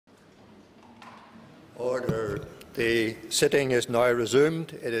Order. The sitting is now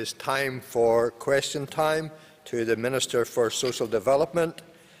resumed. It is time for question time to the Minister for Social Development.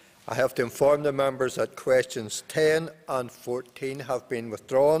 I have to inform the members that questions 10 and 14 have been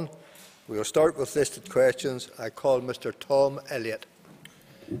withdrawn. We will start with listed questions. I call Mr Tom Elliott.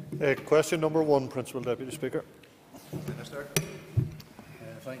 Question number 1, Principal Deputy Speaker. Minister.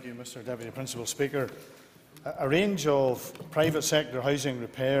 Thank you, Mr Deputy Principal Speaker. A range of private sector housing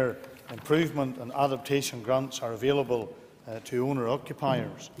repair, improvement and adaptation grants are available to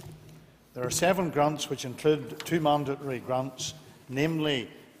owner-occupiers. There are 7 grants which include 2 mandatory grants, namely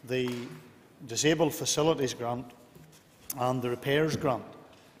the Disabled Facilities Grant and the Repairs Grant,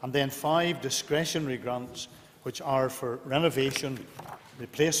 and then 5 discretionary grants which are for renovation,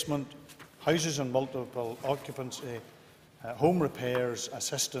 replacement, houses and multiple occupancy, home repairs,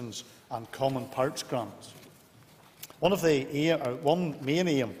 assistance and common parts grants. One main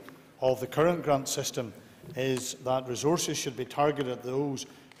aim of the current grant system is that resources should be targeted at those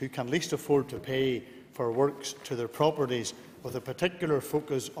who can least afford to pay for works to their properties, with a particular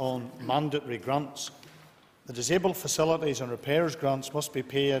focus on mandatory grants. The Disabled Facilities and Repairs grants must be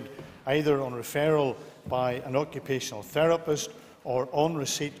paid either on referral by an occupational therapist or on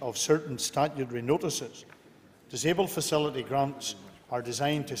receipt of certain statutory notices. Disabled facility grants are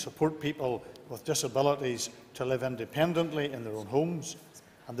designed to support people with disabilities to live independently in their own homes,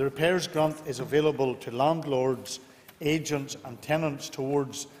 and the Repairs Grant is available to landlords, agents and tenants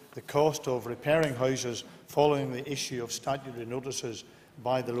towards the cost of repairing houses following the issue of statutory notices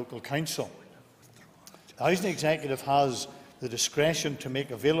by the local council. The Housing Executive has the discretion to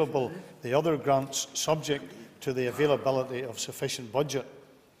make available the other grants subject to the availability of sufficient budget.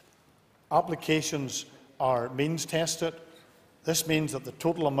 Applications are means tested. This means that the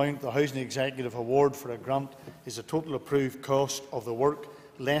total amount the Housing Executive award for a grant is the total approved cost of the work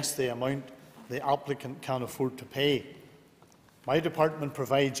less the amount the applicant can afford to pay. My department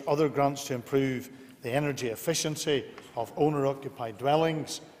provides other grants to improve the energy efficiency of owner-occupied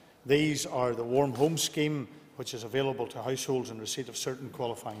dwellings. These are the Warm Home Scheme, which is available to households in receipt of certain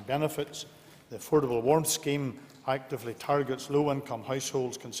qualifying benefits. The Affordable Warmth Scheme actively targets low-income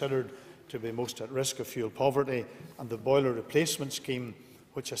households considered to be most at risk of fuel poverty, and the Boiler Replacement Scheme,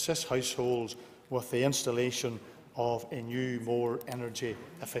 which assists households with the installation of a new, more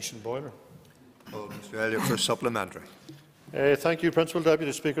energy-efficient boiler. Mr Elliott for supplementary. Thank you, Principal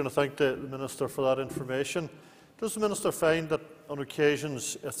Deputy Speaker, and I thank the Minister for that information. Does the Minister find that on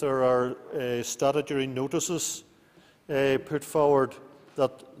occasions, if there are statutory notices put forward,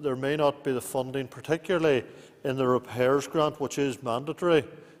 that there may not be the funding, particularly in the repairs grant, which is mandatory,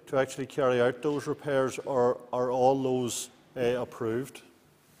 to actually carry out those repairs, or are all those approved?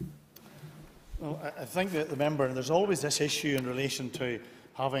 Well, I think that the member, and there's always this issue in relation to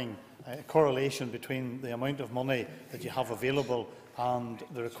having a correlation between the amount of money that you have available and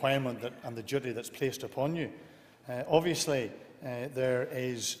the requirement and the duty that's placed upon you. Obviously, there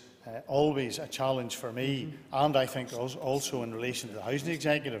is always a challenge for me, and I think also in relation to the Housing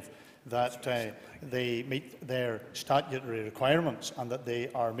Executive, that they meet their statutory requirements and that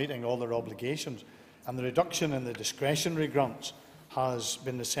they are meeting all their obligations. And the reduction in the discretionary grants has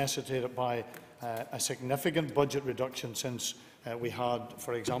been necessitated by a significant budget reduction since we had,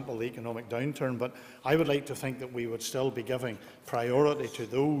 for example, the economic downturn. But I would like to think that we would still be giving priority to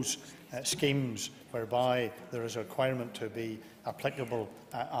those schemes whereby there is a requirement to be applicable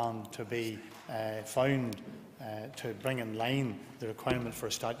and to be found to bring in line the requirement for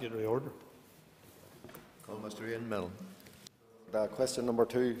a statutory order. Call Mr Ian Milne. Question number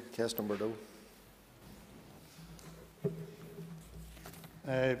 2, case number 2.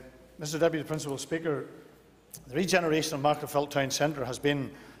 Mr Deputy Principal Speaker, the regeneration of Magherafelt Town Centre has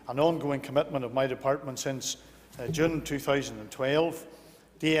been an ongoing commitment of my department since June 2012.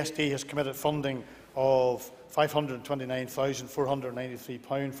 DST has committed funding of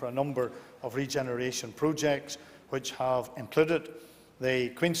 £529,493 for a number of regeneration projects, which have included the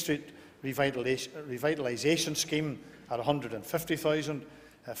Queen Street revitalisation scheme at £150,000,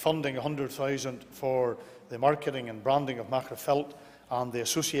 funding £100,000 for the marketing and branding of Magherafelt and the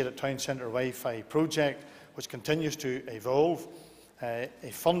associated town centre Wi-Fi project, which continues to evolve, a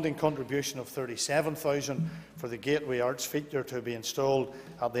funding contribution of £37,000 for the Gateway Arts feature to be installed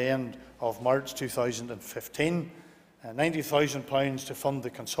at the end of March 2015, £90,000 to fund the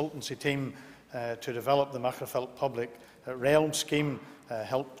consultancy team to develop the Magherafelt Public Realm scheme,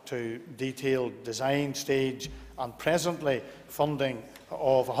 help to detail design stage, and presently funding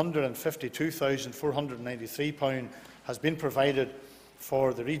of £152,493 has been provided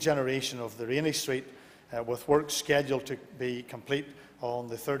for the regeneration of the Rainey Street, with work scheduled to be complete on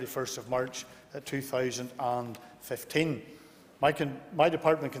the 31st of March 2015. My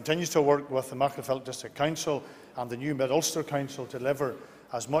department continues to work with the Magherafelt District Council and the new Mid-Ulster Council to deliver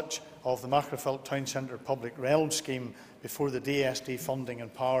as much of the Magherafelt Town Centre Public Realm scheme before the DSD funding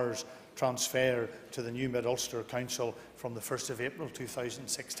and powers transfer to the new Mid-Ulster Council from the 1st of April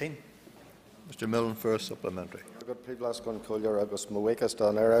 2016. Mr Millen for a supplementary. Good people asking Collier agus Mwakas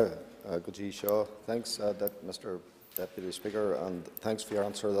Donera, good Shaw. Thanks, Mr. Deputy Speaker, and thanks for your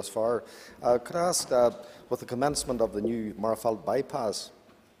answer thus far. Could I ask, with the commencement of the new Magherafelt bypass,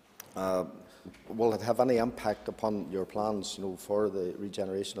 will it have any impact upon your plans, for the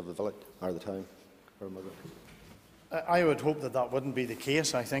regeneration of the village or the town? I would hope that that wouldn't be the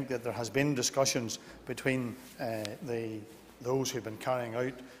case. I think that there has been discussions between those who have been carrying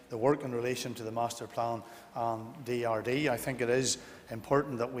out the work in relation to the master plan and DRD. I think it is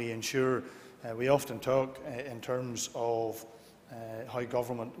important that we ensure, we often talk in terms of how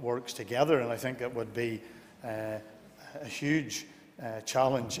government works together, and I think it would be a huge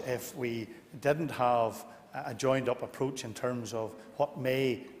challenge if we didn't have a joined-up approach in terms of what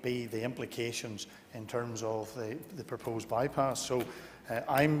may be the implications in terms of the proposed bypass. So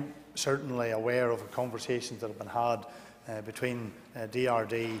I'm certainly aware of the conversations that have been had between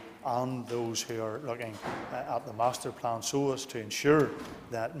DRD and those who are looking at the master plan, so as to ensure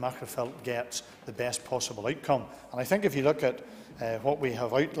that Magherafelt gets the best possible outcome. And I think if you look at what we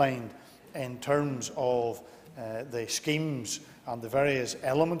have outlined in terms of the schemes and the various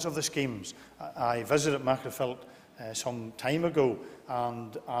elements of the schemes, I visited Magherafelt some time ago,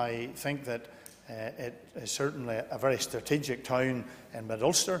 and I think that it is certainly a very strategic town in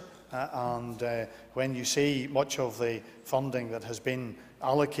Mid-Ulster, and when you see much of the funding that has been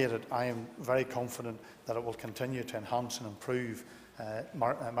allocated, I am very confident that it will continue to enhance and improve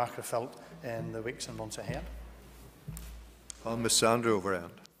Magherafelt in the weeks and months ahead. Ms Sandra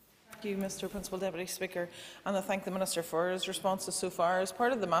Overend. Thank you, Mr Principal Deputy Speaker, and I thank the Minister for his responses so far. As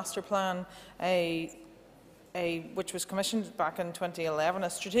part of the master plan, which was commissioned back in 2011, a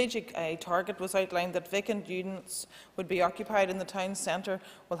strategic target was outlined that vacant units would be occupied in the town centre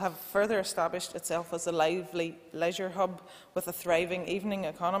will have further established itself as a lively leisure hub with a thriving evening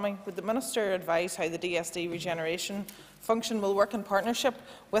economy. Would the Minister advise how the DSD regeneration function will work in partnership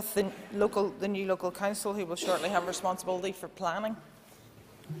with the new local council, who will shortly have responsibility for planning?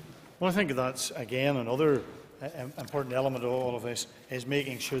 Well, I think that's, again, another important element of all of this, is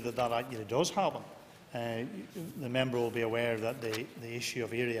making sure that that actually does happen. The member will be aware that the issue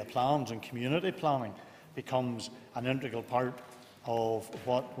of area plans and community planning becomes an integral part of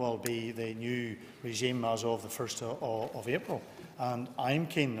what will be the new regime as of the 1st of April. And I'm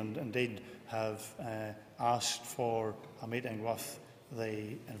keen, and indeed have asked for a meeting with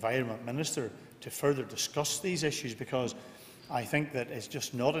the Environment Minister to further discuss these issues, because I think that it's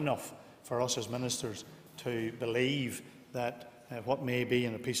just not enough for us as ministers to believe that what may be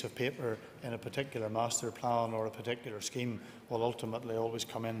in a piece of paper in a particular master plan or a particular scheme will ultimately always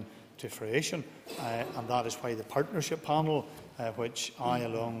come into fruition. And that is why the partnership panel, which I,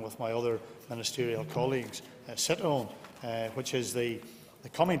 along with my other ministerial colleagues, sit on, which is the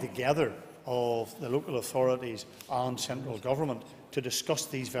coming together of the local authorities and central government to discuss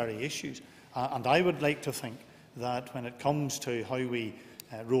these very issues. And I would like to think that when it comes to how we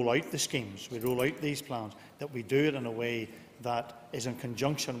roll out the schemes, we roll out these plans, that we do it in a way that is in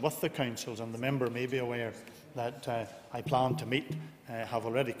conjunction with the councils. And the member may be aware that I plan to meet, have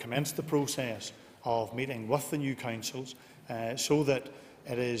already commenced the process of meeting with the new councils, so that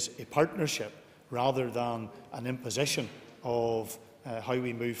it is a partnership rather than an imposition of how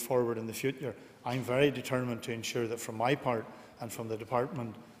we move forward in the future. I'm very determined to ensure that from my part and from the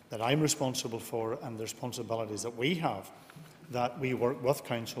department that I'm responsible for and the responsibilities that we have, that we work with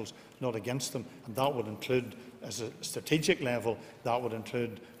councils, not against them. And that would include, as a strategic level, that would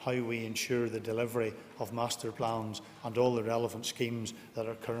include how we ensure the delivery of master plans and all the relevant schemes that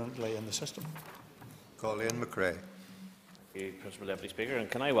are currently in the system. Colleen McRae. Thank you, Principal Deputy Speaker.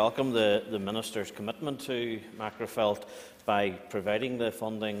 And can I welcome the Minister's commitment to Magherafelt by providing the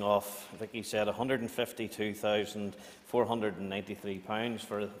funding of, I think he said, £152,493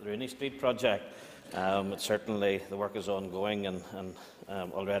 for the Rainey Street project. Certainly the work is ongoing, and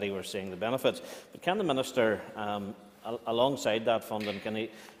already we're seeing the benefits. But can the Minister, alongside that funding, can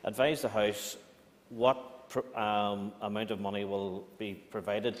he advise the House what amount of money will be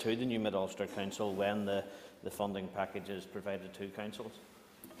provided to the new Mid-Ulster Council when the funding package is provided to councils?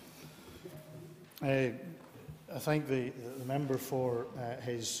 I thank the member for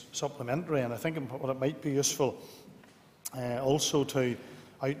his supplementary, and I think what it might be useful also to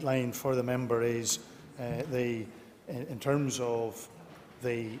outline for the member is in terms of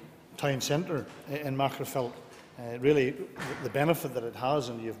the town centre in Magherafelt. Really, the benefit that it has,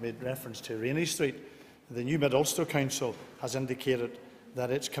 and you've made reference to Rainey Street, the new Mid-Ulster Council has indicated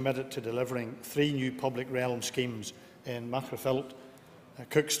that it's committed to delivering 3 new public realm schemes in Magherafelt,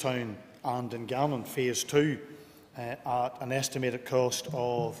 Cookstown and in Gannon, Phase 2, at an estimated cost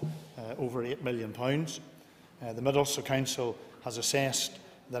of over £8 million. The Mid-Ulster Council has assessed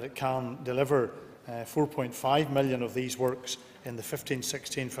that it can deliver 4.5 million of these works in the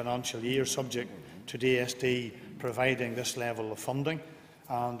 15-16 financial year, subject to DSD providing this level of funding.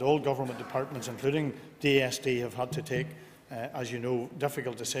 And all government departments, including DSD, have had to take, as you know,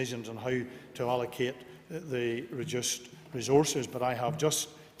 difficult decisions on how to allocate the reduced resources. But I have just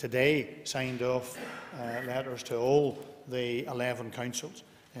today signed off letters to all the 11 councils,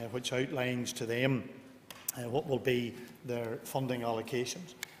 which outlines to them what will be their funding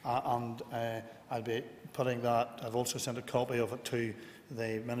allocations. I'll be putting that. I've also sent a copy of it to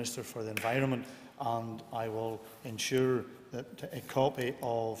the Minister for the Environment, and I will ensure that a copy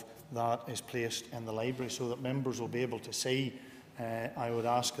of that is placed in the library so that members will be able to see. I would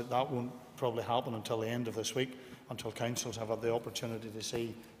ask that that won't probably happen until the end of this week, until councils have had the opportunity to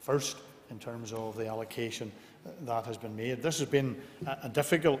see first in terms of the allocation that has been made. This has been a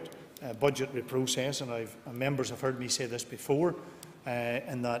difficult budgetary process, and members have heard me say this before,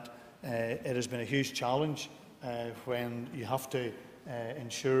 in that it has been a huge challenge when you have to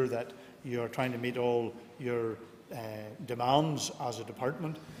ensure that you are trying to meet all your demands as a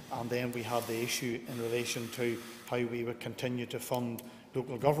department, and then we had the issue in relation to how we would continue to fund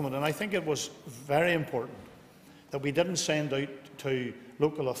local government. And I think it was very important that we didn't send out to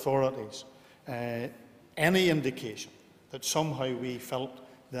local authorities any indication that somehow we felt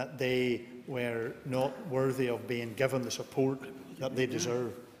that they were not worthy of being given the support that they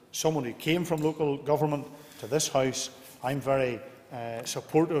deserve. Someone who came from local government to this House, I'm very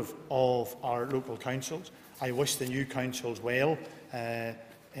supportive of our local councils. I wish the new councils well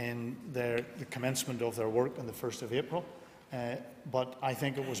in the commencement of their work on the 1st of April. But I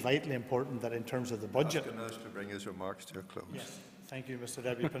think it was vitally important that in terms of the budget... Ask the Minister to bring his remarks to a close. Yes. Thank you, Mr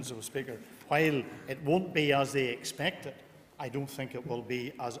Deputy Principal Speaker. While it won't be as they expected, I don't think it will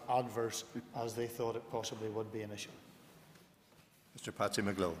be as adverse as they thought it possibly would be initially. Mr Patsy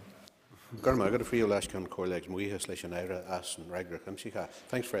McGlowan.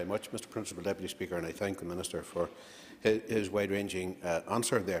 Thanks very much, Mr Principal Deputy Speaker, and I thank the Minister for his wide-ranging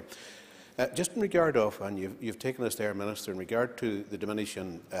answer there. Just in regard of, and you've taken us there, Minister, in regard to the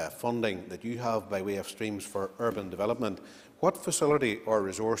diminishing funding that you have by way of streams for urban development, what facility or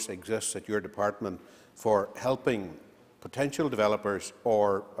resource exists at your department for helping potential developers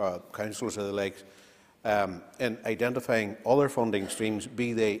or councils of the likes in identifying other funding streams,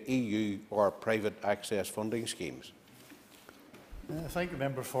 be they EU or private access funding schemes? Thank you,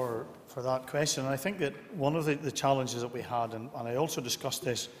 Member, for that question. I think that one of the challenges that we had, and I also discussed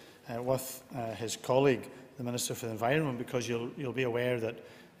this with his colleague, the Minister for the Environment, because you'll be aware that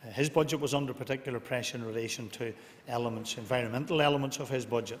his budget was under particular pressure in relation to environmental elements of his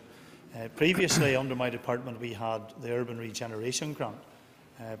budget. Previously, under my department, we had the urban regeneration grant.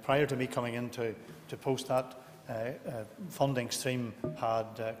 Prior to me coming in to post that, funding stream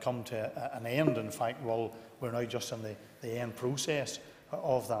had come to an end. In fact, well, we're now just in the end process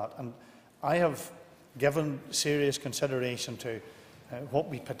of that. And I have given serious consideration to what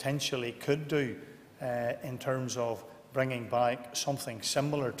we potentially could do in terms of bringing back something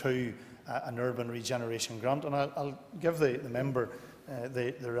similar to an urban regeneration grant. And I'll give the member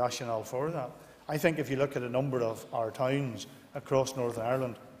the rationale for that. I think if you look at a number of our towns across Northern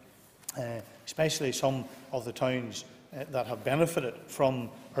Ireland, especially some of the towns that have benefited from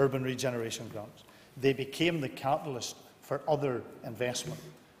urban regeneration grants, they became the catalyst for other investment.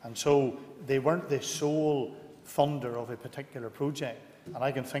 And so they weren't the sole funder of a particular project. And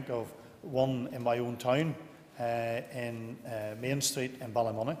I can think of one in my own town, in Main Street in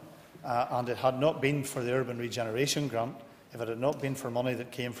Ballymoney, and it had not been for the urban regeneration grant, if it had not been for money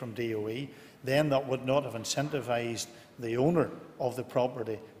that came from DOE, then that would not have incentivised the owner of the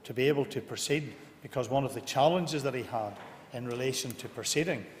property to be able to proceed, because one of the challenges that he had in relation to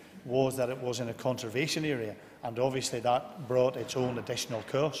proceeding was that it was in a conservation area, and obviously that brought its own additional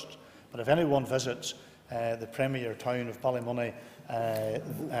costs. But if anyone visits the premier town of Ballymoney,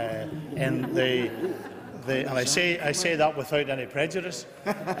 in and I say that without any prejudice,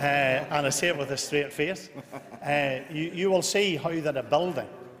 and I say it with a straight face, you will see how a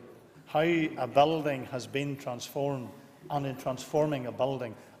building has been transformed, and in transforming a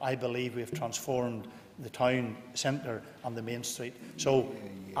building, I believe we've transformed the town centre and the main street. So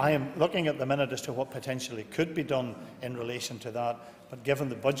I am looking at the minute as to what potentially could be done in relation to that, but given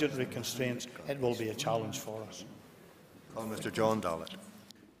the budgetary constraints, it will be a challenge for us. Call Mr. John Dallett.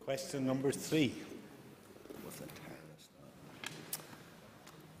 Question number 3.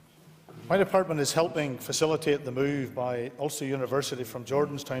 My department is helping facilitate the move by Ulster University from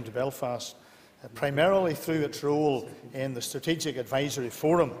Jordanstown to Belfast, primarily through its role in the Strategic Advisory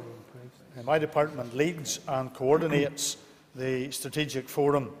Forum. My department leads and coordinates the Strategic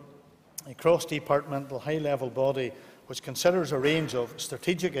Forum, a cross-departmental high-level body which considers a range of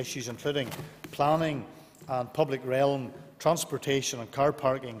strategic issues including planning and public realm, transportation and car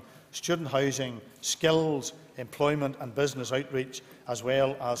parking, student housing, skills, employment and business outreach, as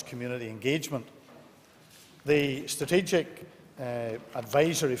well as community engagement. The Strategic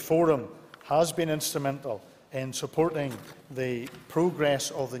Advisory Forum has been instrumental in supporting the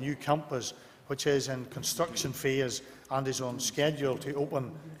progress of the new campus, which is in construction phase and is on schedule to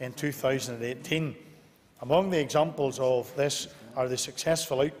open in 2018. Among the examples of this are the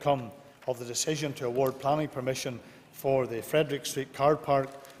successful outcome of the decision to award planning permission for the Frederick Street car park,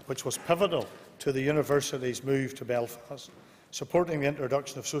 which was pivotal to the university's move to Belfast, supporting the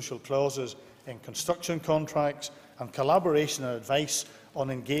introduction of social clauses in construction contracts and collaboration and advice on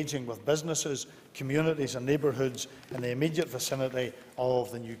engaging with businesses, communities and neighbourhoods in the immediate vicinity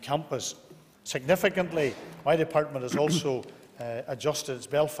of the new campus. Significantly, my department has also adjusted its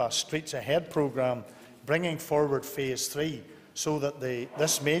Belfast Streets Ahead programme, bringing forward Phase 3 so that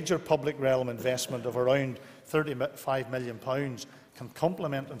this major public realm investment of around £35 million can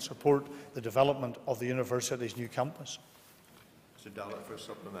complement and support the development of the university's new campus. Mr. Dallett for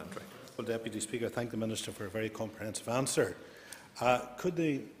supplementary. Well, Deputy Speaker, I thank the Minister for a very comprehensive answer. Could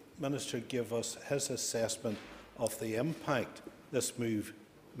the Minister give us his assessment of the impact this move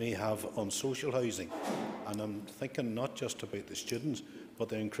may have on social housing? And I'm thinking not just about the students, but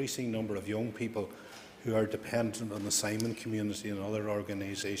the increasing number of young people who are dependent on the Simon community and other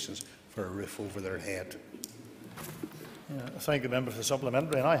organisations for a roof over their head. Thank the member for the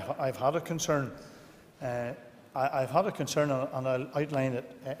supplementary. And I've had a concern. I've had a concern, and I'll outline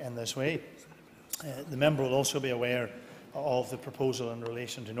it in this way. The member will also be aware of the proposal in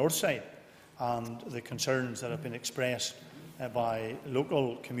relation to Northside and the concerns that have been expressed by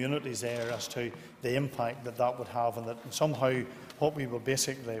local communities there as to the impact that that would have, and that somehow what we would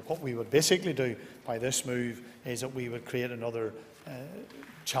basically do by this move is that we would create another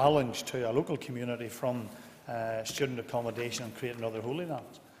challenge to a local community from student accommodation and create another Holy Land.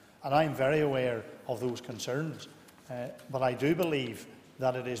 And I'm very aware of those concerns, but I do believe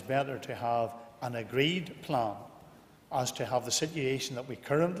that it is better to have an agreed plan as to have the situation that we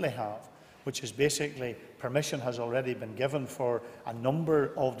currently have, which is basically permission has already been given for a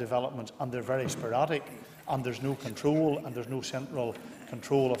number of developments and they're very sporadic and there's no control and there's no central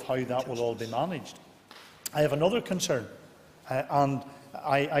control of how that will all be managed. I have another concern, and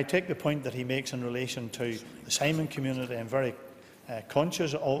I take the point that he makes in relation to the Simon community. I'm very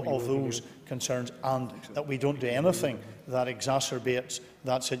conscious of those concerns and that we don't do anything that exacerbates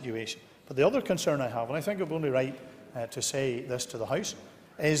that situation. But the other concern I have, and I think I'm only right to say this to the House,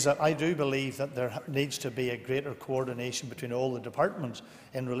 is that I do believe that there needs to be a greater coordination between all the departments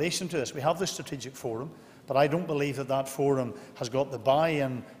in relation to this. We have the Strategic Forum, but I don't believe that that forum has got the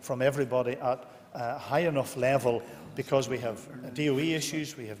buy-in from everybody at a high enough level, because we have DOE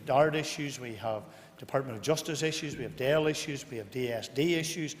issues, we have DARD issues, we have Department of Justice issues, we have DEL issues, we have DSD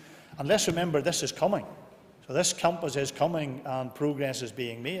issues. And let's remember, this is coming. So this campus is coming and progress is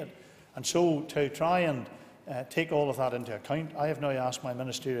being made. And so to try and take all of that into account, I have now asked my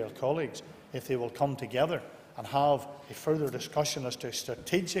ministerial colleagues if they will come together and have a further discussion as to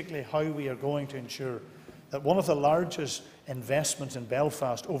strategically how we are going to ensure that one of the largest investments in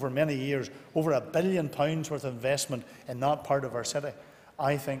Belfast over many years, over £1 billion worth of investment in that part of our city,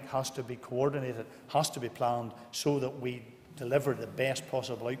 I think has to be coordinated, has to be planned so that we deliver the best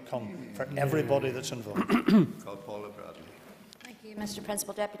possible outcome for everybody that's involved. Thank you, Mr.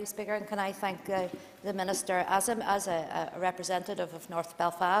 Principal Deputy Speaker, and can I thank the Minister as a representative of North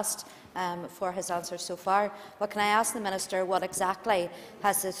Belfast for his answers so far. But can I ask the Minister what exactly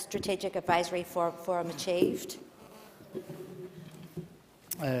has the Strategic Advisory Forum achieved?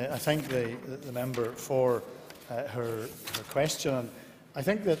 I thank the member for her question. And I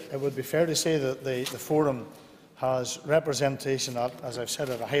think that it would be fair to say that the forum has representation, as I've said,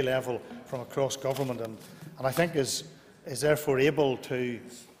 at a high level from across government, and I think is therefore able to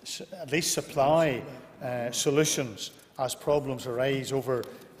at least supply solutions as problems arise over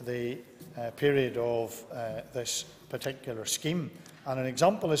the period of this particular scheme. And an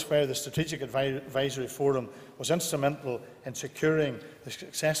example is where the Strategic Advisory Forum was instrumental in securing the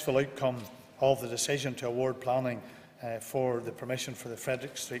successful outcome of the decision to award planning for the permission for the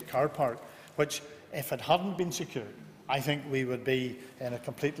Frederick Street car park, which, if it hadn't been secured, I think we would be in a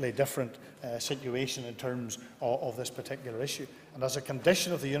completely different situation in terms of this particular issue. And as a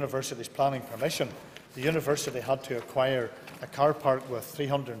condition of the university's planning permission, the university had to acquire a car park with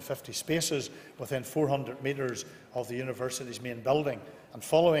 350 spaces within 400 metres of the university's main building. And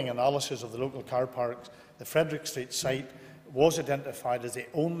following analysis of the local car parks, the Frederick Street site was identified as the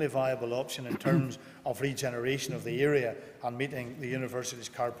only viable option in terms of regeneration of the area and meeting the university's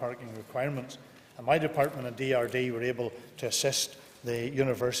car parking requirements. And my department and DRD were able to assist the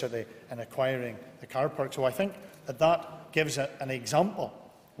university in acquiring the car park. So I think that gives an example,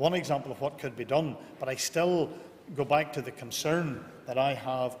 one example of what could be done, but I still go back to the concern that I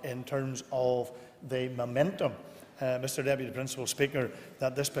have in terms of the momentum, Mr Deputy Principal Speaker,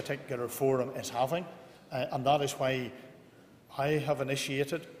 that this particular forum is having, and that is why I have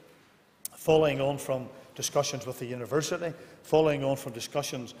initiated, following on from discussions with the university, following on from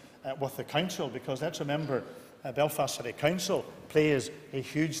discussions with the council, because let's remember Belfast City Council plays a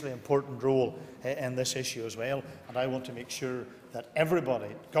hugely important role in this issue as well, and I want to make sure that everybody,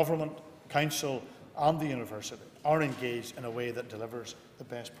 government, council and the university, are engaged in a way that delivers the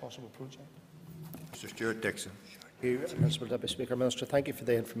best possible project. Mr Stuart Dixon. Thank you, Principal Deputy Speaker. Minister, thank you for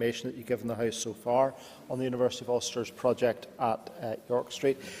the information that you've given the House so far on the University of Ulster's project at York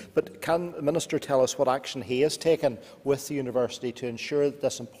Street. But can the Minister tell us what action he has taken with the University to ensure that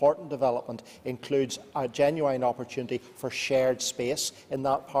this important development includes a genuine opportunity for shared space in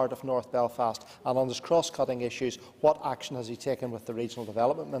that part of North Belfast? And on these cross-cutting issues, what action has he taken with the Regional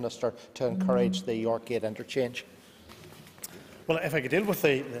Development Minister to encourage the York Gate interchange? Well, if I could deal with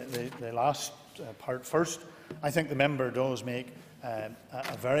the last part first, I think the member does make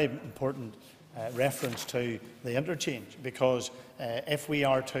a very important reference to the interchange, because if we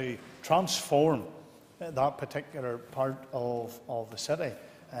are to transform that particular part of the city,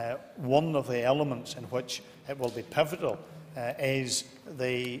 one of the elements in which it will be pivotal is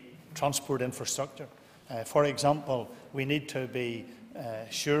the transport infrastructure. For example, we need to be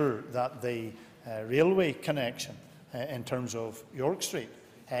sure that the railway connection in terms of York Street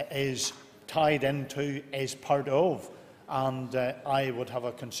is tied into, is part of, and I would have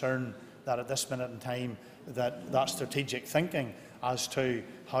a concern that at this minute in time that strategic thinking as to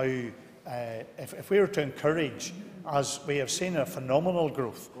how, if we were to encourage, as we have seen a phenomenal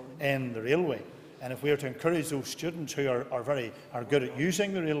growth in the railway, and if we were to encourage those students who are good at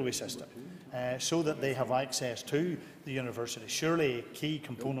using the railway system, so that they have access to the university, surely a key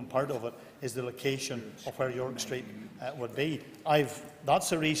component part of it is the location of where York Street would be. That's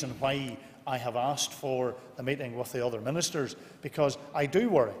the reason why I have asked for the meeting with the other ministers, because I do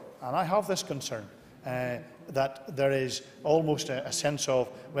worry, and I have this concern, that there is almost a sense of,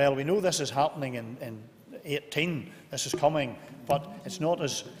 well, we know this is happening in 18, this is coming, but it's not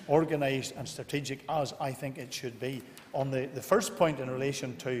as organised and strategic as I think it should be. On the first point in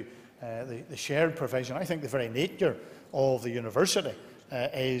relation to the shared provision, I think the very nature of the university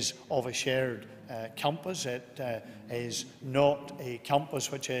is of a shared campus. It is not a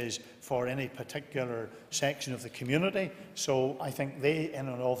campus which is for any particular section of the community. So I think they, in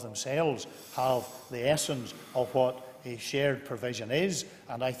and of themselves, have the essence of what a shared provision is,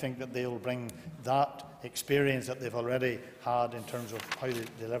 and I think that they will bring that experience that they've already had in terms of how they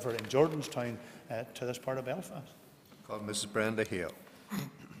deliver in Jordanstown to this part of Belfast. Call Mrs Brenda Hale.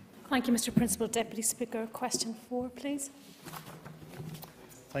 Thank you, Mr Principal Deputy Speaker. Question 4, please.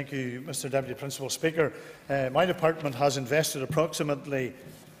 Thank you, Mr Deputy Principal Speaker. My department has invested approximately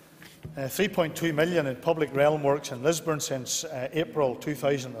 $3.2 million in public realm works in Lisburn since April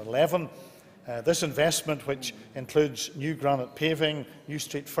 2011. This investment, which includes new granite paving, new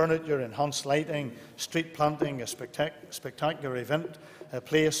street furniture, enhanced lighting, street planting, a spectacular event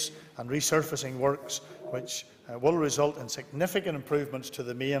place and resurfacing works, which will result in significant improvements to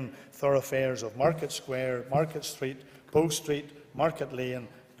the main thoroughfares of Market Square, Market Street, Bow Street, Market Lane,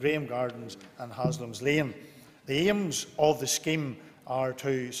 Graham Gardens and Haslam's Lane. The aims of the scheme are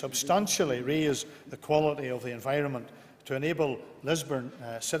to substantially raise the quality of the environment, to enable Lisburn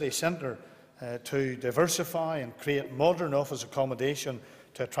city centre to diversify and create modern office accommodation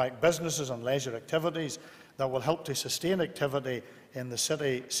to attract businesses and leisure activities that will help to sustain activity in the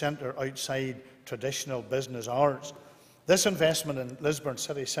city centre outside traditional business hours. This investment in Lisburn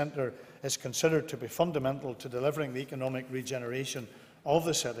city centre is considered to be fundamental to delivering the economic regeneration of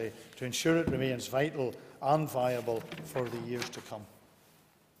the city to ensure it remains vital and viable for the years to come.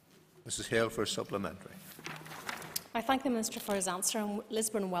 Mrs Hale for supplementary. I thank the Minister for his answer, and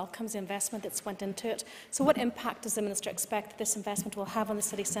Lisburn welcomes the investment that's went into it. So what impact does the Minister expect that this investment will have on the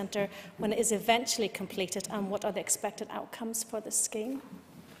city centre when it is eventually completed, and what are the expected outcomes for this scheme?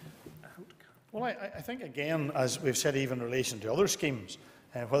 Well, I think, again, as we've said, even in relation to other schemes,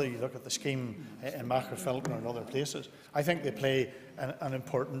 whether you look at the scheme in Magherafelt or in other places, I think they play an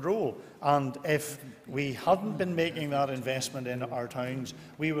important role. And if we hadn't been making that investment in our towns,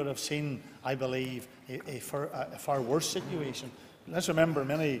 we would have seen, I believe, a far worse situation. Let's remember,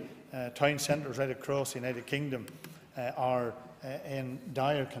 many town centres right across the United Kingdom are in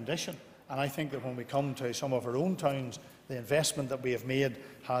dire condition. And I think that when we come to some of our own towns, the investment that we have made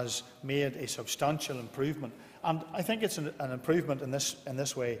has made a substantial improvement. And I think it's an improvement in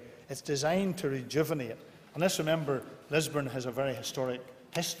this way. It's designed to rejuvenate. And let's remember, Lisburn has a very historic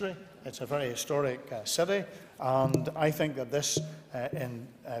history. It's a very historic city. And I think that this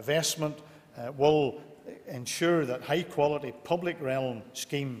investment will ensure that high-quality public realm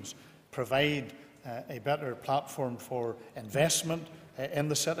schemes provide a better platform for investment in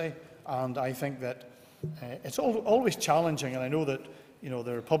the city. And I think that it's always challenging, and I know that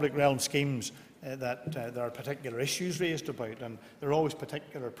there are public realm schemes that there are particular issues raised about, and there are always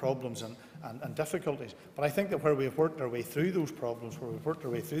particular problems and difficulties. But I think that where we've worked our way through those problems, where we've worked our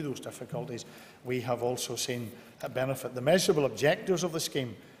way through those difficulties, we have also seen a benefit. The measurable objectives of the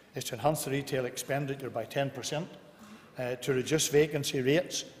scheme is to enhance the retail expenditure by 10%, to reduce vacancy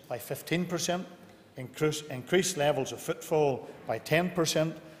rates by 15%, increase levels of footfall by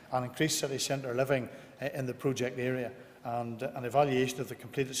 10%, and increase city centre living in the project area. And an evaluation of the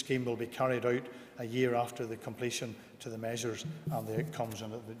completed scheme will be carried out a year after the completion to the measures and the outcomes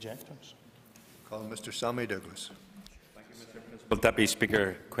and the objectives. Call Mr. Sammy Douglas. Thank you, Mr. Principal Deputy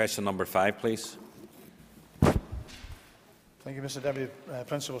Speaker. Question number 5, please. Thank you, Mr. Deputy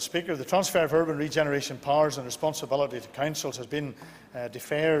Principal Speaker. The transfer of urban regeneration powers and responsibility to councils has been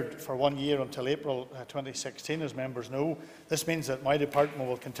deferred for 1 year until April 2016, as members know. This means that my department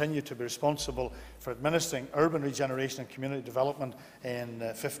will continue to be responsible for administering urban regeneration and community development in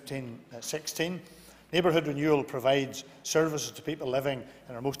 15-16. Neighbourhood renewal provides services to people living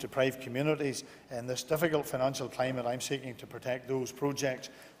in our most deprived communities. In this difficult financial climate, I am seeking to protect those projects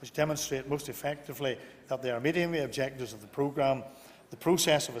which demonstrate most effectively that they are meeting the objectives of the programme. The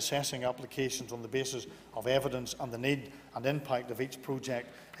process of assessing applications on the basis of evidence and the need and impact of each project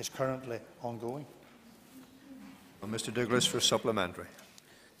is currently ongoing. Well, Mr. Douglas for supplementary.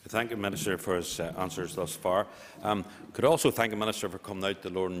 Thank the Minister for his answers thus far. Could I also thank the Minister for coming out to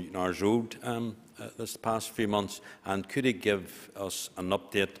Lord Newtonards Road this past few months, and could he give us an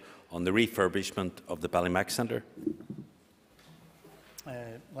update on the refurbishment of the Ballymac Centre?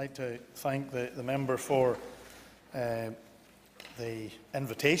 I'd like to thank the member for the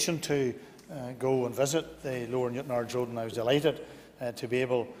invitation to go and visit the Lower Newtonards Road, and I was delighted to be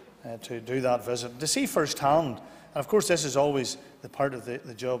able to do that visit, to see firsthand. And of course, this is always the part of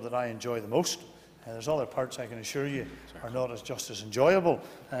the job that I enjoy the most. There's other parts, I can assure you, are not just as enjoyable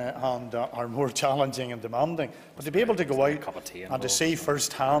and are more challenging and demanding. But to be able to go out and to see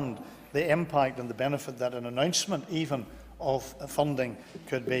firsthand the impact and the benefit that an announcement even of funding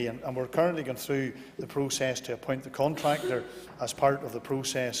could be. And we're currently going through the process to appoint the contractor as part of the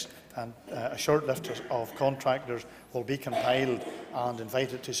process, and a short list of contractors will be compiled and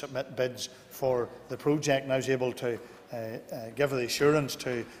invited to submit bids for the project. And I was able to give the assurance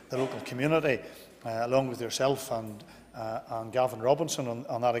to the local community, along with yourself and Gavin Robinson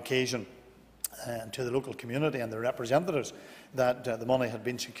on that occasion, and to the local community and their representatives, that the money had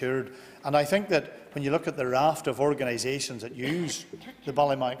been secured. And I think that when you look at the raft of organisations that use the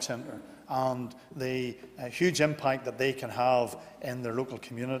Ballymac Centre and the huge impact that they can have in their local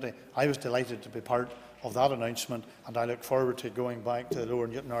community, I was delighted to be part of that announcement, and I look forward to going back to the Lower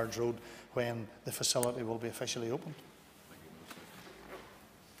Newtonards Road when the facility will be officially opened.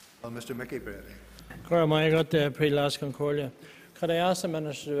 Well, Mr. Mickey Brady. Could I ask the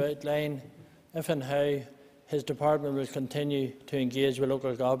Minister to outline if and how his department will continue to engage with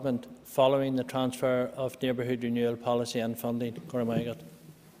local government following the transfer of neighbourhood renewal policy and funding?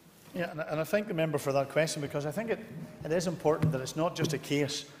 Yeah, and I thank the member for that question, because I think it is important that it's not just a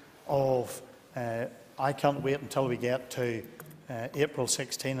case of I can't wait until we get to April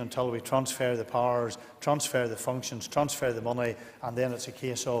 16 until we transfer the powers, transfer the functions, transfer the money, and then it's a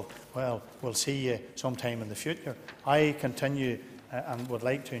case of, well, we'll see you sometime in the future. I continue and would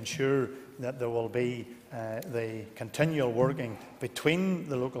like to ensure that there will be the continual working between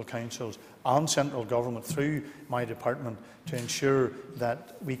the local councils and central government through my department to ensure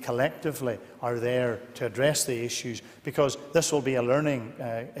that we collectively are there to address the issues, because this will be a learning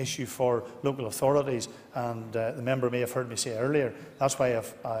issue for local authorities, and the member may have heard me say earlier, that's why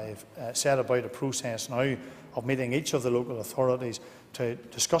I've set about a process now of meeting each of the local authorities to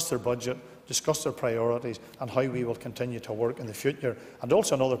discuss their budget, discuss their priorities and how we will continue to work in the future. And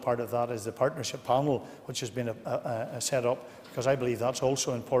also another part of that is the partnership panel which has been set up, because I believe that's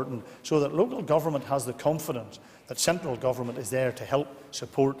also important, so that local government has the confidence that central government is there to help,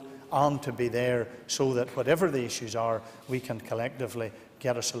 support and to be there, so that whatever the issues are, we can collectively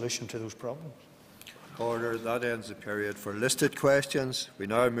get a solution to those problems. Order. That ends the period for listed questions. We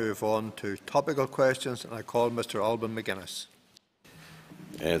now move on to topical questions, and I call Mr Alban McGuinness.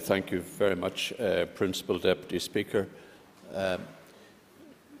 Thank you very much, Principal Deputy Speaker.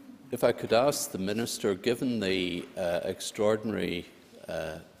 If I could ask the Minister, given the extraordinary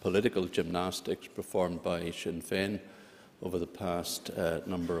political gymnastics performed by Sinn Féin over the past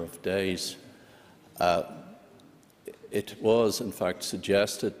number of days, it was in fact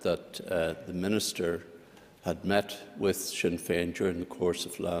suggested that the Minister had met with Sinn Féin during the course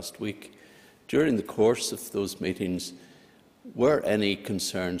of last week. During the course of those meetings, were any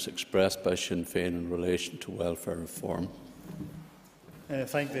concerns expressed by Sinn Féin in relation to welfare reform? I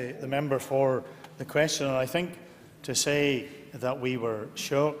thank the member for the question. And I think to say that we were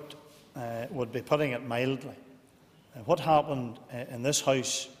shocked would be putting it mildly. What happened in this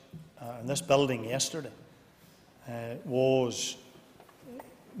House, in this building yesterday, was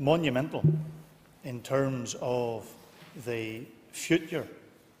monumental in terms of the future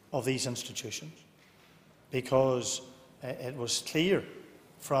of these institutions, because it was clear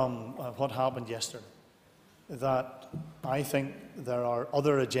from what happened yesterday that I think there are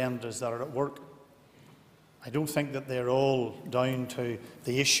other agendas that are at work. I don't think that they're all down to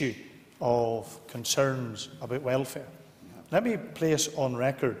the issue of concerns about welfare. Let me place on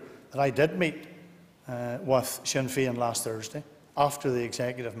record that I did meet with Sinn Féin last Thursday after the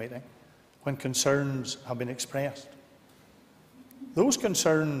executive meeting, when concerns have been expressed. Those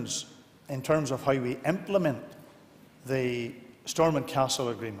concerns in terms of how we implement the Stormont Castle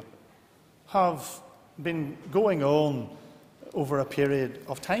Agreement have been going on over a period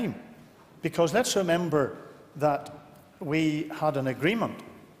of time, because let's remember that we had an agreement,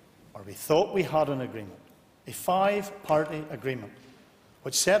 or we thought we had an agreement, a 5-party agreement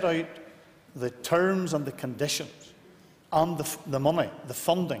which set out the terms and the conditions and the money, the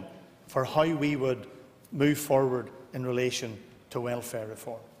funding for how we would move forward in relation to welfare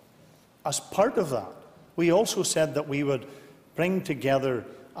reform. As part of that, we also said that we would bring together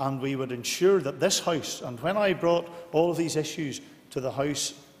and we would ensure that this House, and when I brought all of these issues to the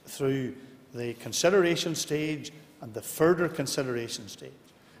House through the consideration stage and the further consideration stage,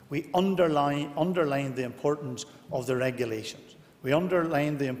 we underlined the importance of the regulations. We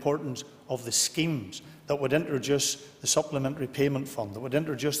underlined the importance of the schemes that would introduce the Supplementary Payment Fund, that would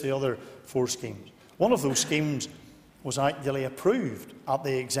introduce the other 4 schemes. One of those schemes was actually approved at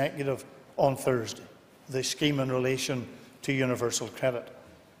the Executive on Thursday, the scheme in relation to universal credit.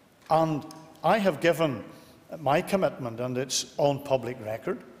 And I have given my commitment, and it's on public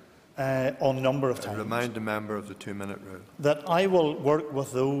record, on a number of times. Remind the member of the 2-minute rule. That I will work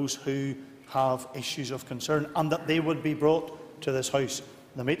with those who have issues of concern, and that they would be brought to this House.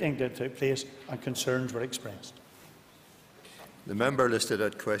 The meeting did take place and concerns were expressed. The member listed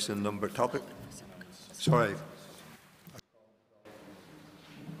at question number topic. Sorry.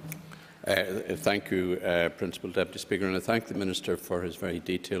 Thank you, Principal Deputy Speaker, and I thank the Minister for his very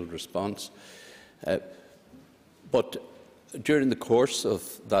detailed response. But during the course of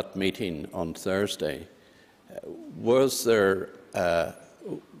that meeting on Thursday, was there a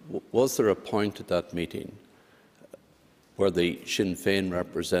point at that meeting where the Sinn Féin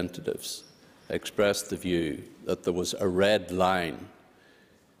representatives expressed the view that there was a red line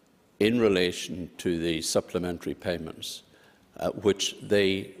in relation to the supplementary payments which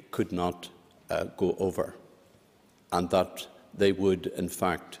they could not go over, and that they would in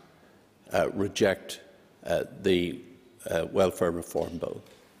fact reject the welfare reform bill?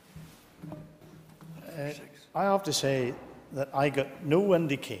 I have to say that I got no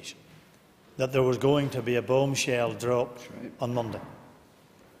indication that there was going to be a bombshell dropped on Monday.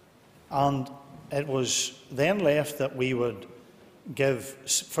 And it was then left that we would give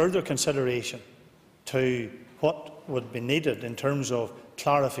further consideration to what would be needed in terms of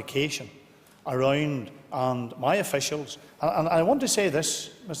clarification around, and my officials, and I want to say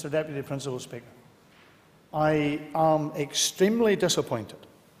this, Mr Deputy Principal Speaker, I am extremely disappointed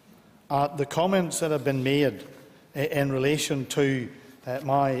at the comments that have been made in relation to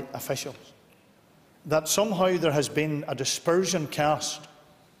my officials, that somehow there has been a dispersion cast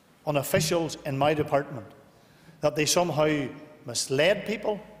on officials in my department, that they somehow misled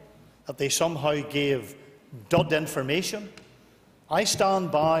people, that they somehow gave dud information. I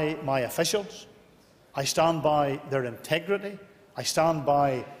stand by my officials. I stand by their integrity. I stand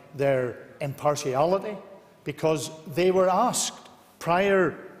by their impartiality, because they were asked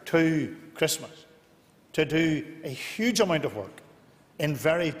prior to Christmas to do a huge amount of work in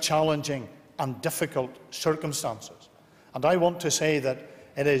very challenging and difficult circumstances. And I want to say that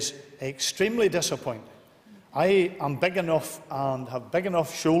it is extremely disappointing. I am big enough and have big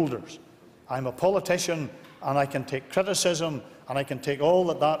enough shoulders. I'm a politician and I can take criticism and I can take all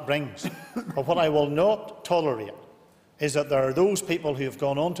that that brings. But what I will not tolerate is that there are those people who have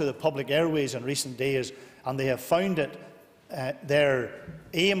gone onto the public airways in recent days and they have found it their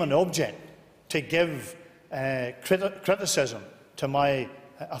aim and object to give criticism to my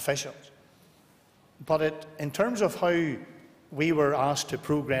officials. But in terms of how we were asked to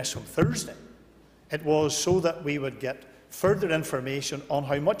progress on Thursday, it was so that we would get further information on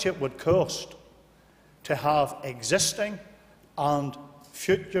how much it would cost to have existing and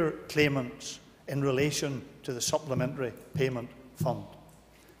future claimants in relation to the Supplementary Payment Fund.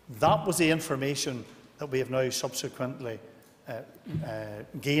 That was the information that we have now subsequently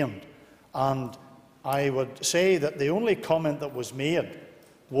gained. And I would say that the only comment that was made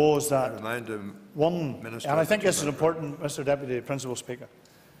was that and I think this is important, Mr. Deputy Principal Speaker.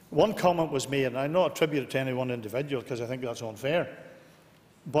 One comment was made, and I not attribute it to any one individual because I think that's unfair,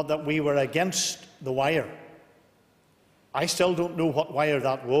 but that we were against the wire. I still don't know what wire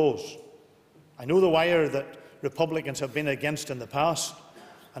that was. I know the wire that Republicans have been against in the past,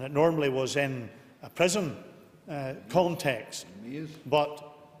 and it normally was in a prison context. But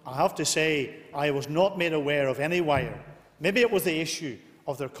I have to say I was not made aware of any wire. Maybe it was the issue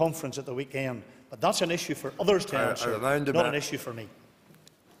of their conference at the weekend, but that's an issue for others to answer, not an issue for me.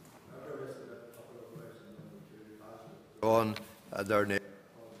 On their name.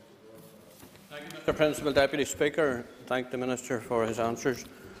 Thank you, Mr. Principal Deputy Speaker. Thank the Minister for his answers.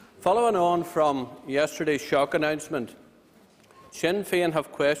 Following on from yesterday's shock announcement, Sinn Féin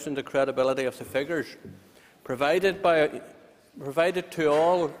have questioned the credibility of the figures provided to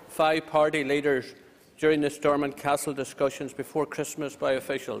all 5 party leaders during the Stormont Castle discussions before Christmas by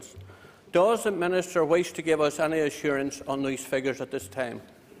officials. Does the Minister wish to give us any assurance on these figures at this time?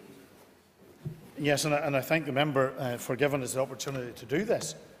 Yes, and I thank the member for giving us the opportunity to do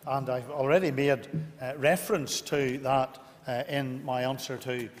this. And I've already made reference to that in my answer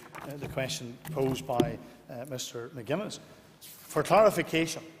to the question posed by Mr. McGuinness. For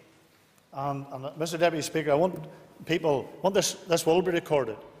clarification, and Mr. Deputy Speaker, I want this will be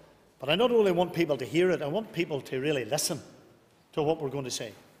recorded, but I not only want people to hear it, I want people to really listen to what we're going to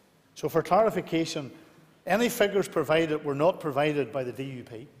say. So for clarification, any figures provided were not provided by the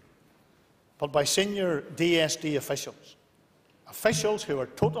DUP, but by senior DSD officials, officials who are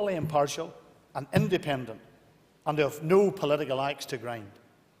totally impartial and independent and have no political axe to grind.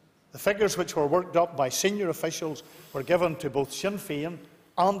 The figures which were worked up by senior officials were given to both Sinn Féin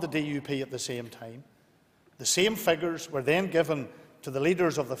and the DUP at the same time. The same figures were then given to the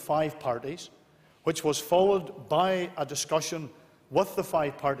leaders of the 5 parties, which was followed by a discussion with the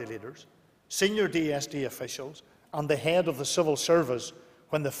 5 party leaders, senior DSD officials and the head of the civil service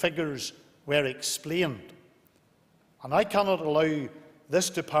when the figures were explained. And I cannot allow this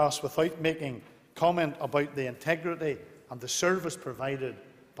to pass without making comment about the integrity and the service provided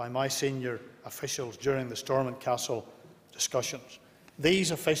by my senior officials during the Stormont Castle discussions.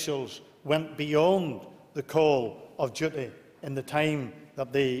 These officials went beyond the call of duty in the time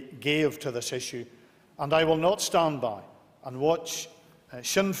that they gave to this issue, and I will not stand by and watch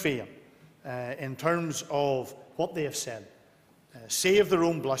Sinn Féin in terms of what they have said, save their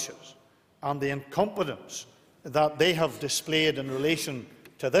own blushes, and the incompetence that they have displayed in relation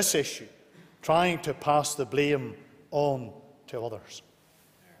to this issue, trying to pass the blame on to others.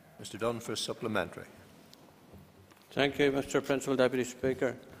 Mr. Dunn for supplementary. Thank you, Mr. Principal Deputy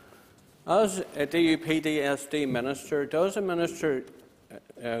Speaker. As a DUP-DSD Minister, does the Minister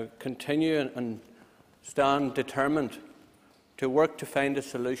continue and stand determined to work to find a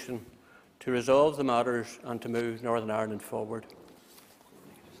solution to resolve the matters and to move Northern Ireland forward?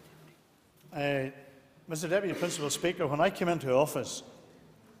 Mr. Deputy Principal Speaker, when I came into office,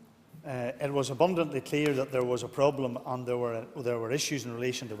 it was abundantly clear that there was a problem and there were issues in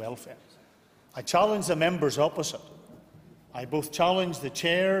relation to welfare. I challenged the members opposite. I both challenged the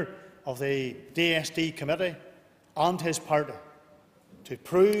Chair of the DSD committee and his party to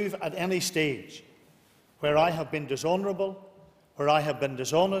prove at any stage where I have been dishonourable, where I have been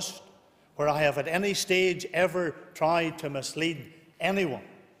dishonest, where I have at any stage ever tried to mislead anyone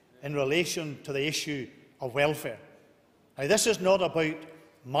in relation to the issue of welfare. Now, this is not about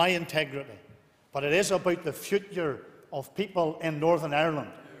my integrity, but it is about the future of people in Northern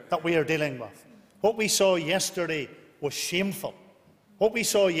Ireland that we are dealing with. What we saw yesterday was shameful. What we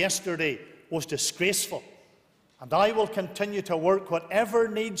saw yesterday was disgraceful. And I will continue to work whatever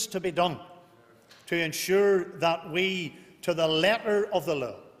needs to be done to ensure that we, to the letter of the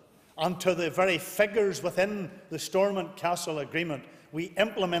law and to the very figures within the Stormont Castle Agreement, we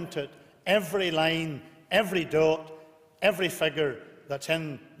implement it, every line, every dot, every figure that's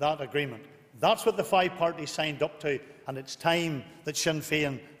in that agreement. That's what the five parties signed up to, and it's time that Sinn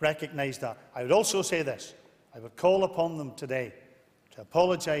Féin recognised that. I would also say this. I would call upon them today to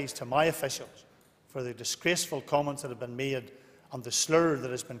apologise to my officials for the disgraceful comments that have been made and the slur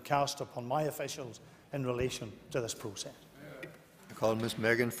that has been cast upon my officials in relation to this process. I call Ms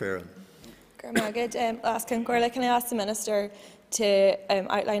Magherafelt. Can I ask the Minister to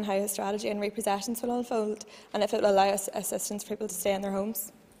outline how his strategy on repossessions will unfold and if it will allow assistance for people to stay in their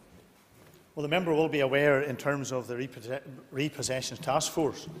homes? Well, the member will be aware in terms of the repossessions task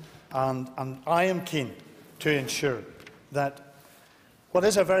force, and I am keen to ensure that what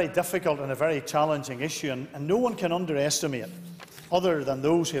is a very difficult and a very challenging issue, and no one can underestimate, other than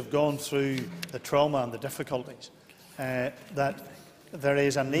those who have gone through the trauma and the difficulties, that there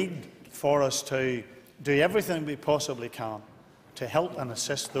is a need for us to do everything we possibly can to help and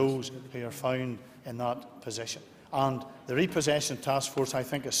assist those who are found in that position. And the Repossession Task Force, I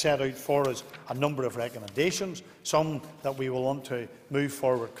think, has set out for us a number of recommendations, some that we will want to move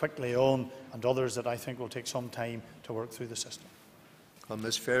forward quickly on, and others that I think will take some time to work through the system.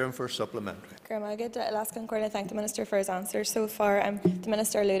 Ms Farron for supplementary. I thank the Minister for his answers so far. The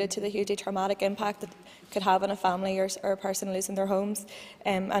Minister alluded to the hugely traumatic impact that could have on a family or a person losing their homes.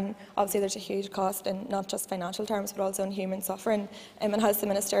 And obviously there's a huge cost in not just financial terms but also in human suffering. And has the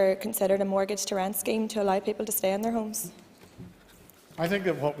Minister considered a mortgage to rent scheme to allow people to stay in their homes? I think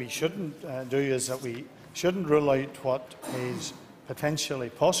that what we shouldn't do is that we shouldn't rule out what is potentially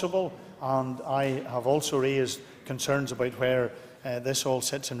possible, and I have also raised concerns about where this all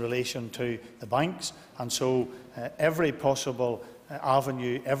sits in relation to the banks, and so every possible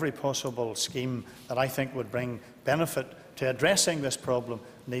avenue, every possible scheme that I think would bring benefit to addressing this problem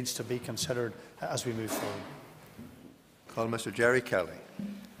needs to be considered as we move forward. Call Mr Jerry Kelly.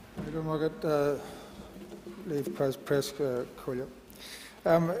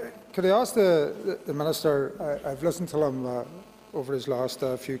 Could I ask the Minister, I've listened to him over his last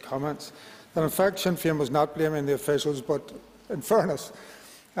few comments, that in fact Sinn Féin was not blaming the officials, but in fairness,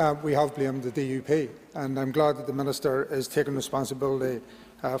 we have blamed the DUP, and I'm glad that the Minister is taking responsibility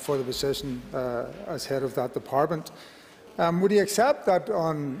for the position as head of that department. Would he accept that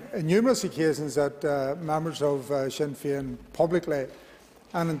on numerous occasions that members of Sinn Féin publicly,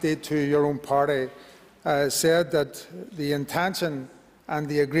 and indeed to your own party, said that the intention and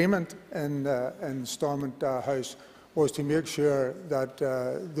the agreement in Stormont House was to make sure that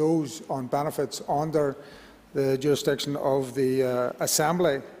those on benefits under the jurisdiction of the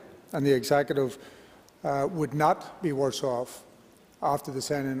Assembly and the Executive would not be worse off after the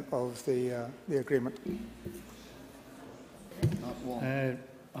signing of the agreement? I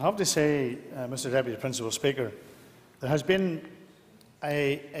have to say, Mr Deputy Principal Speaker, there has been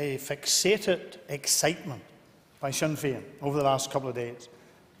a fixated excitement by Sinn Féin over the last couple of days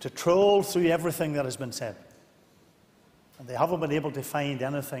to troll through everything that has been said. And they haven't been able to find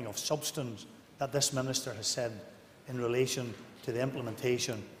anything of substance that this Minister has said in relation to the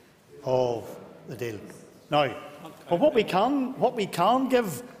implementation of the deal. Now, but what we can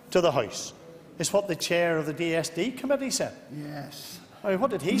give to the House is what the chair of the DSD committee said. Yes. Now,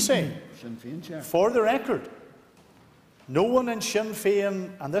 what did he say? Sinn Féin chair. For the record, no one in Sinn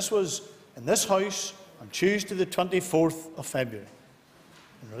Féin, and this was in this House on Tuesday the 24th of February,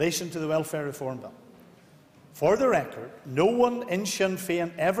 in relation to the Welfare Reform Bill. For the record, no one in Sinn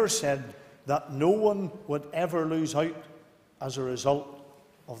Féin ever said that no one would ever lose out as a result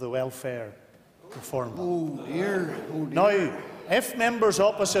of the Welfare Reform Bill. Oh dear. Oh dear. Now, if members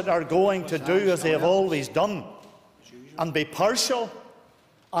opposite are going to do as they have always done and be partial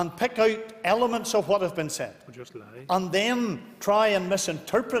and pick out elements of what have been said and then try and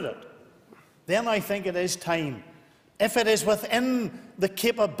misinterpret it, then I think it is time, if it is within the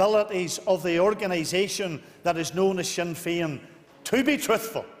capabilities of the organisation that is known as Sinn Féin, to be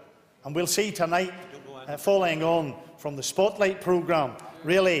truthful. And we'll see tonight, following on from the Spotlight programme,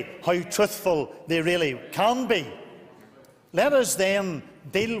 really how truthful they really can be. Let us then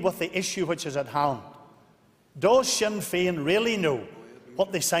deal with the issue which is at hand. Does Sinn Féin really know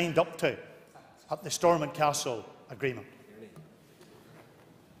what they signed up to at the Stormont Castle agreement?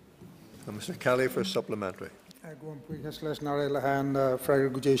 Mr. Kelly for supplementary. Thank you,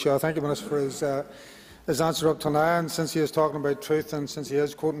 Minister, for his answer up to now. And since he is talking about truth and since he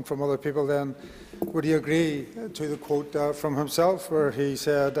is quoting from other people, then would he agree to the quote from himself where he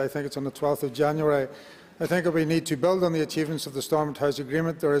said, I think it's on the 12th of January, I think that we need to build on the achievements of the Stormont House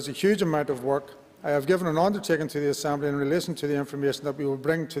Agreement. There is a huge amount of work. I have given an undertaking to the Assembly in relation to the information that we will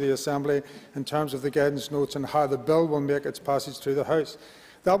bring to the Assembly in terms of the guidance notes and how the bill will make its passage through the House.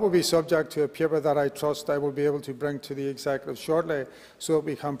 That will be subject to a paper that I trust I will be able to bring to the Executive shortly so that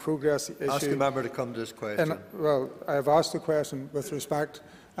we can progress the issue. Ask the member to come to this question. Well, I have asked the question with respect.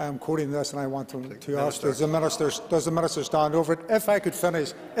 I am quoting this and I want to ask, does the Minister stand over it? If I could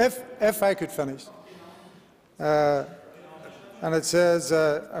finish. If I could finish. And it says,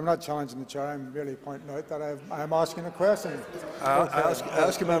 I'm not challenging the Chair, I'm really pointing out that I am asking a question. I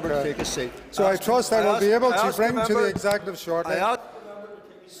ask a member to take a seat. So I trust I will be able to bring to the Executive shortly. Ask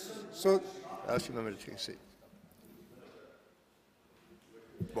the member to take a seat.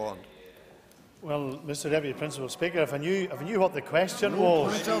 Bond. Well, Mr. Deputy Principal Speaker, if I knew what the question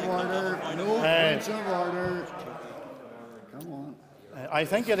was. Point of order. Point of order. Come on. I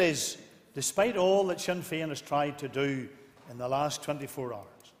think it is, despite all that Sinn Féin has tried to do in the last 24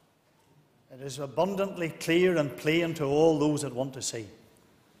 hours, it is abundantly clear and plain to all those that want to see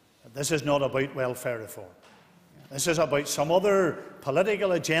that this is not about welfare reform. This is about some other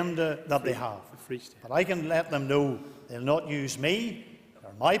political agenda that they have. But I can let them know they'll not use me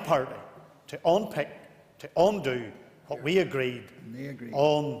or my party to unpick, to undo what we agreed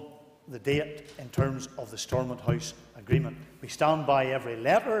on the date in terms of the Stormont House Agreement. We stand by every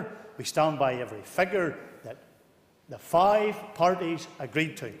letter, we stand by every figure that the 5 parties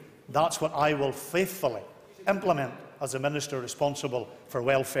agreed to. That's what I will faithfully implement as the Minister responsible for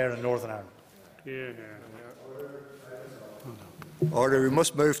welfare in Northern Ireland. Order. We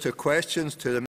must move to questions to the